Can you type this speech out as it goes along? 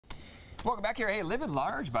Welcome back here. Hey, living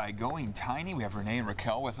large by going tiny. We have Renee and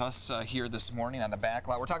Raquel with us here this morning on the back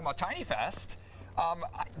lot. We're talking about Tinyfest.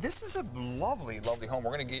 This is a lovely, lovely home.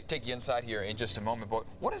 We're going to take you inside here in just a moment. But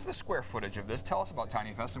what is the square footage of this? Tell us about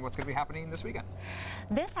Tinyfest and what's going to be happening this weekend.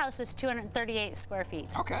 This house is 238 square feet.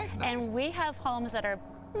 Okay, nice. And we have homes that are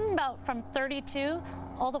about from 32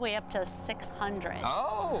 all the way up to 600.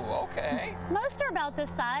 Oh, okay. Most are about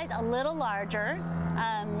this size, a little larger.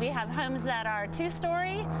 We have homes that are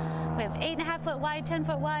 2-story. We have 8.5-foot wide,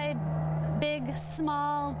 10-foot wide, big,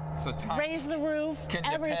 small, so raise the roof, can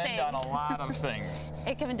everything. Depend on a lot of things.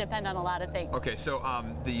 It can depend on a lot of things. Okay, so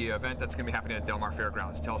the event that's going to be happening at Mar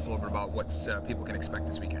Fairgrounds, tell us a little bit about what people can expect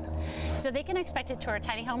this weekend. So they can expect to tour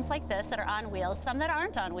tiny homes like this that are on wheels, some that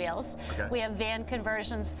aren't on wheels. Okay. We have van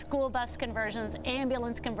conversions, school bus conversions,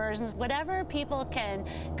 ambulance conversions, whatever people can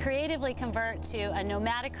creatively convert to a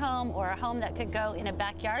nomadic home or a home that could go in a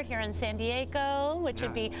backyard here in San Diego, which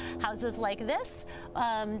would be houses like this.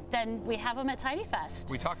 Then we have them at Tinyfest.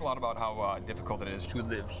 We talk a lot about how difficult it is to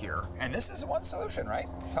live here, and this is one solution, right?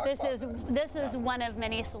 This is one of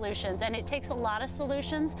many solutions, and it takes a lot of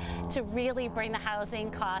solutions to really bring the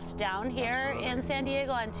housing costs down here in San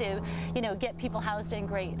Diego and to, get people housed in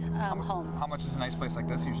great homes. How much does a nice place like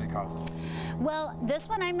this usually cost? Well, this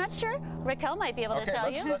one I'm not sure. Raquel might be able to tell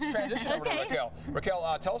you. Let's transition over to Raquel.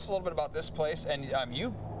 Raquel, tell us a little bit about this place, and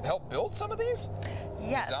you helped build some of these?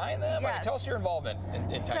 Yes. Design them? Yes. Tell us your involvement in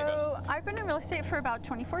Tinyfest. So I've been in real estate for about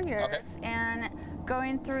 24 years, and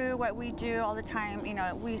going through what we do all the time,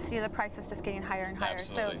 we see the prices just getting higher and higher.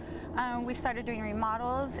 Absolutely. So we started doing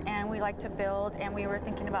remodels, and we like to build, and we were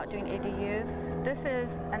thinking about doing ADUs. This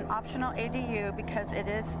is an optional ADU because it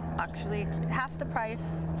is actually half the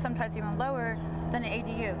price, sometimes even lower than an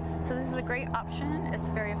ADU. So this is a great option. It's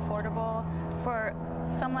very affordable for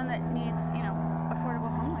someone that needs,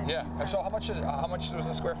 affordable home living. Yeah. So how much was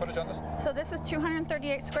the square footage on this? So this is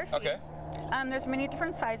 238 square feet. Okay. There's many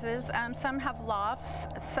different sizes. Some have lofts.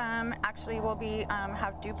 Some actually will be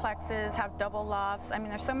have duplexes, have double lofts. I mean,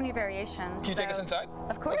 there's so many variations. Can you take us inside?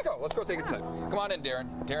 Of course. Let's go take it inside. Come on in, Darren.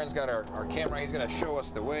 Darren's got our camera. He's going to show us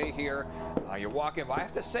the way here. You're walking. I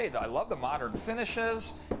have to say that I love the modern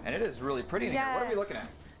finishes, and it is really pretty in here. What are we looking at?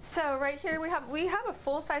 So right here we have a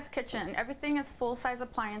full-size kitchen. Everything is full-size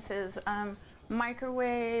appliances.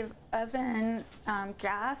 Microwave, oven,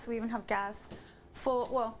 gas. We even have gas.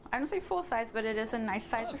 Well, I don't say full size, but it is a nice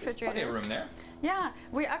size refrigerator. Plenty of room there. Yeah,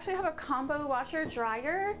 we actually have a combo washer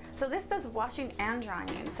dryer. So this does washing and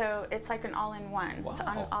drying. So it's like an all-in-one. Wow. It's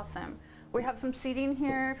awesome. We have some seating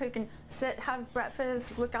here. If you can sit, have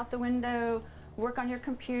breakfast, look out the window, work on your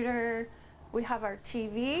computer. We have our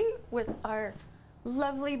TV with our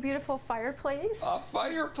lovely, beautiful fireplace. A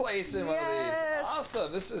fireplace in one of these.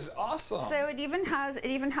 Awesome. This is awesome. So it even has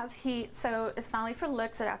heat. So it's not only for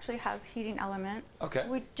looks, it actually has heating element. Okay.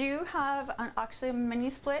 We do have actually a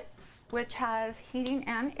mini split, which has heating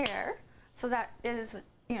and air. So that is,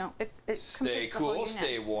 it stay cool,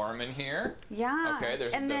 stay warm in here. Yeah. Okay,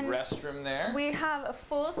 there's the restroom there. We have a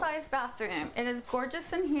full-size bathroom. It is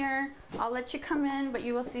gorgeous in here. I'll let you come in, but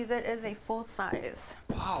you will see that it is a full size.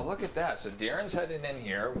 Wow, look at that. So Darren's heading in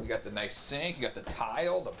here. We got the nice sink, you got the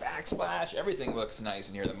tile, the backsplash, everything looks nice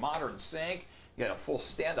in here. The modern sink. You got a full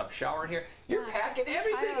stand-up shower in here. You're packing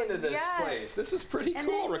everything into this place. This is pretty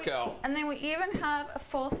cool, Raquel. And then we even have a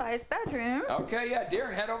full-size bedroom. Okay, yeah,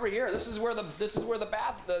 Darren, head over here. This is where the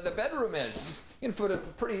bedroom is. You can put a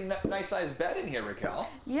pretty nice-sized bed in here, Raquel.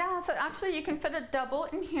 Yeah, so actually you can fit a double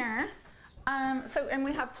in here. And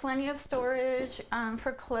we have plenty of storage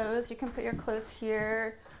for clothes. You can put your clothes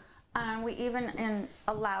here. We even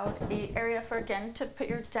allowed an area for, again, to put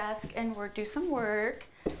your desk and do some work.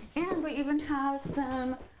 And we even have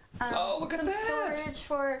some storage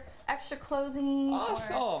for extra clothing.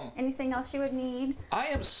 Awesome. Or anything else you would need. I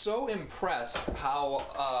am so impressed how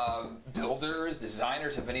builders,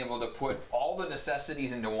 designers have been able to put all the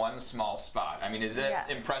necessities into one small spot. I mean, is it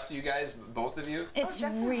impress you guys, both of you? It's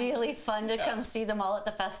really fun to come see them all at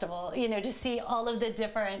the festival, to see all of the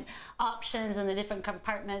different options and the different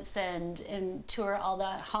compartments and tour all the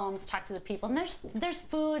homes, talk to the people. And there's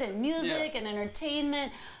food and music and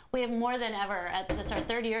entertainment. We have more than ever. At this our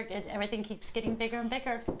third year, everything keeps getting bigger and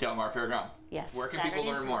bigger. Mar Fairgrounds. Yes. Where can people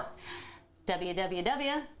learn more?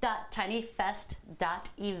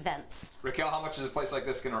 www.tinyfest.events. Raquel, how much is a place like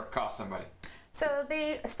this going to cost somebody? So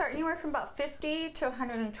they start anywhere from about 50 to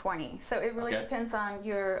 120. So it really depends on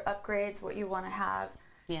your upgrades, what you want to have.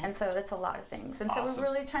 Yeah. And so it's a lot of things. And so we're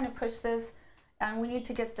really trying to push this. And we need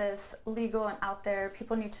to get this legal and out there.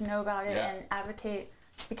 People need to know about it and advocate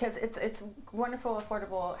because it's wonderful,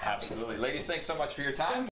 affordable housing. Absolutely. Ladies, thanks so much for your time.